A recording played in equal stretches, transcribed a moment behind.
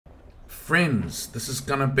Friends, this is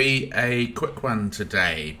going to be a quick one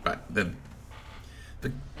today, but the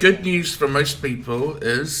good news for most people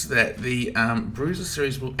is that the Bruiser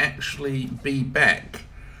series will actually be back.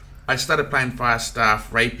 I started playing Fire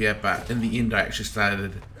Staff Rapier, but in the end I actually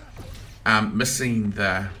started missing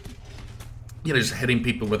the, just hitting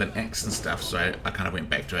people with an axe and stuff, so I kind of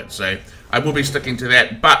went back to it. So I will be sticking to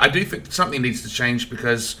that, but I do think something needs to change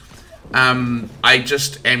because I need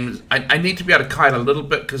to be able to kite a little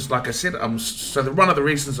bit because, like I said, one of the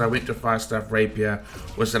reasons I went to Fire Staff Rapier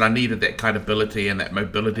was that I needed that kiteability and that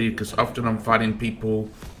mobility, because often I'm fighting people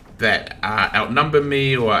that outnumber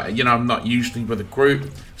me, or I'm not usually with a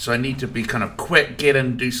group, so I need to be kind of quick, get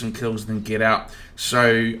in, do some kills, then get out.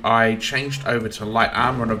 So I changed over to light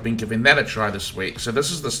armor, and I've been giving that a try this week. So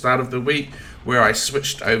this is the start of the week where I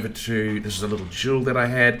switched over to, this is a little duel that I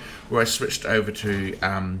had, where I switched over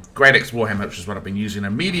to Great Axe Warhammer, which is what I've been using,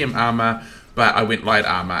 a medium armor, but I went light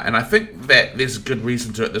armor. And I think that there's a good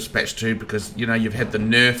reason to it this patch too, because you've had the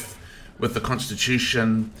nerf with the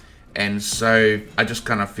Constitution, and so I just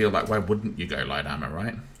kind of feel like, why wouldn't you go light armor,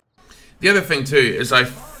 right? The other thing too is I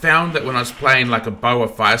found that when I was playing like a bow or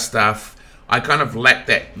fire staff, I kind of lacked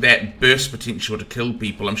that burst potential to kill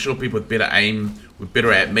people. I'm sure people with better aim were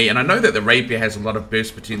better at me, and I know that the rapier has a lot of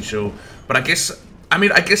burst potential, but I guess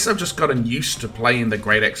I've just gotten used to playing the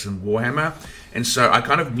Great Axe and Warhammer, and so I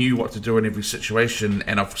kind of knew what to do in every situation,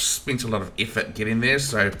 and I've spent a lot of effort getting there,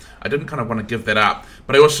 so I didn't kind of want to give that up.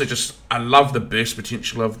 But I also I love the burst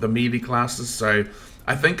potential of the melee classes, so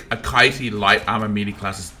I think a kitey light armor melee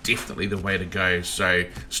class is definitely the way to go. So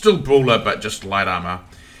still brawler, but just light armor.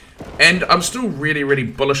 And I'm still really, really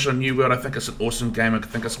bullish on New World. I think it's an awesome game. I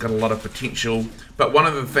think it's got a lot of potential. But one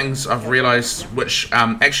of the things I've realized, which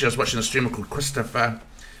actually I was watching a streamer called Kristofer.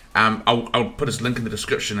 I'll put his link in the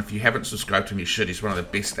description. If you haven't subscribed to him, you should. He's one of the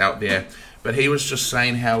best out there. But he was just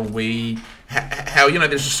saying how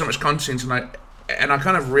there's just so much content, and I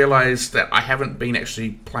kind of realized that I haven't been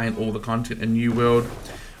actually playing all the content in New World.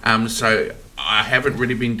 So I haven't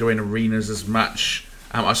really been doing arenas as much.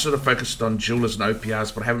 I sort of focused on duelers and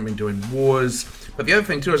OPRs, but I haven't been doing wars. But the other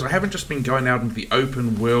thing too is I haven't just been going out into the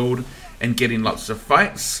open world and getting lots of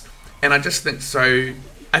fights. And I just think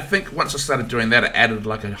I think once I started doing that, it added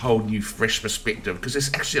like a whole new fresh perspective, because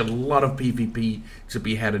there's actually a lot of PvP to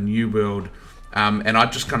be had in New World. And I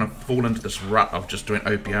just kind of fall into this rut of just doing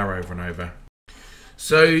OPR over and over.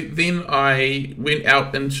 So then I went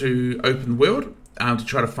out into open world to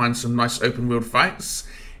try to find some nice open world fights.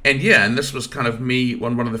 And yeah, and this was kind of me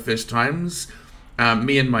one of the first times.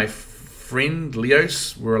 Me and my friend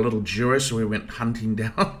Leos were a little duo, so we went hunting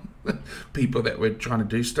down people that were trying to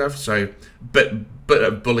do stuff. So bit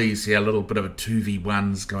of bullies here, a little bit of a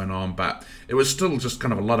 2v1s going on, but it was still just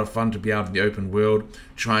kind of a lot of fun to be out in the open world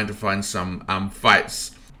trying to find some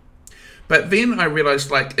fights. But then I realized,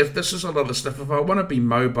 like, if this is a lot of stuff, if I want to be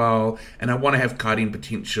mobile and I want to have kiting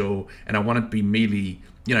potential and I want to be melee,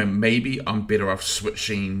 maybe I'm better off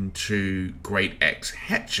switching to Great Axe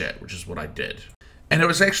Hatchet, which is what I did. And it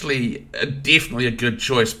was actually definitely a good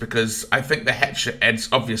choice, because I think the Hatchet adds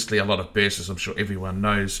obviously a lot of bursts, as I'm sure everyone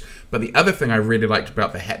knows. But the other thing I really liked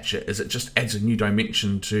about the Hatchet is it just adds a new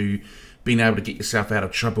dimension to being able to get yourself out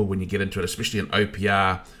of trouble when you get into it, especially in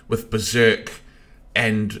OPR with Berserk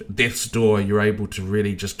and Death's Door. You're able to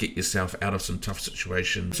really just get yourself out of some tough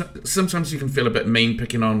situations. Sometimes you can feel a bit mean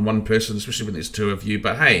picking on one person, especially when there's two of you,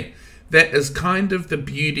 but hey, that is kind of the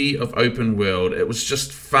beauty of open world. It was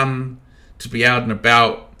just fun to be out and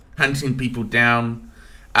about, hunting people down.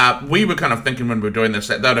 We were kind of thinking when we were doing this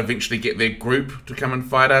that they'd eventually get their group to come and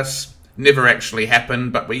fight us. Never actually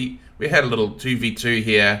happened, but we had a little 2v2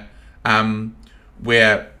 here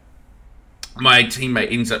where my teammate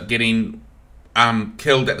ends up getting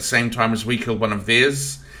killed at the same time as we killed one of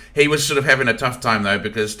theirs. He was sort of having a tough time though,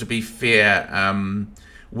 because to be fair,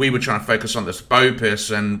 we were trying to focus on this bow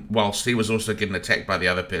person whilst he was also getting attacked by the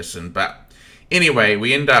other person. But anyway,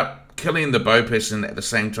 we end up killing the bow person at the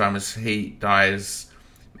same time as he dies,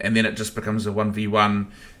 and then it just becomes a 1v1.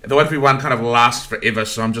 The 1v1 kind of lasts forever,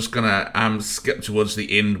 so I'm just gonna skip towards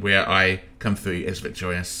the end where I come through as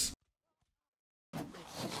victorious.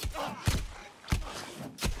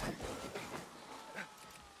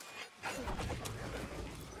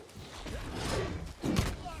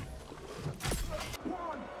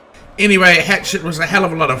 Anyway, Hatchet was a hell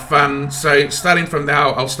of a lot of fun, so starting from now,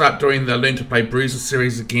 I'll start doing the Learn to Play Bruiser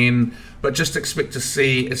series again, but just expect to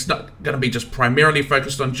see, it's not going to be just primarily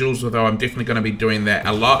focused on duels, although I'm definitely going to be doing that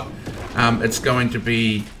a lot. It's going to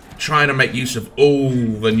be trying to make use of all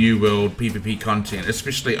the New World PvP content,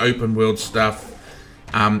 especially open world stuff,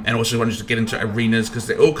 and also wanted to get into arenas, because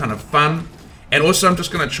they're all kind of fun. And also I'm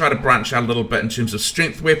just going to try to branch out a little bit in terms of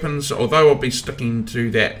strength weapons, although I'll be sticking to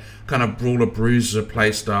that kind of Brawler Bruiser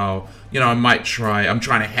playstyle. You know, I'm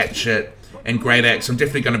trying to Hatchet and Great Axe. I'm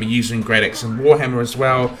definitely going to be using Great Axe and Warhammer as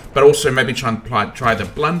well, but also maybe try the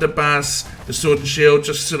Blunderbuss, the Sword and Shield,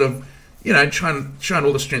 just sort of, you know, trying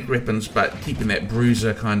all the strength weapons, but keeping that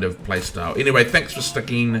Bruiser kind of playstyle. Anyway, thanks for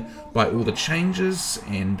sticking by all the changes,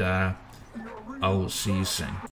 and I'll see you soon.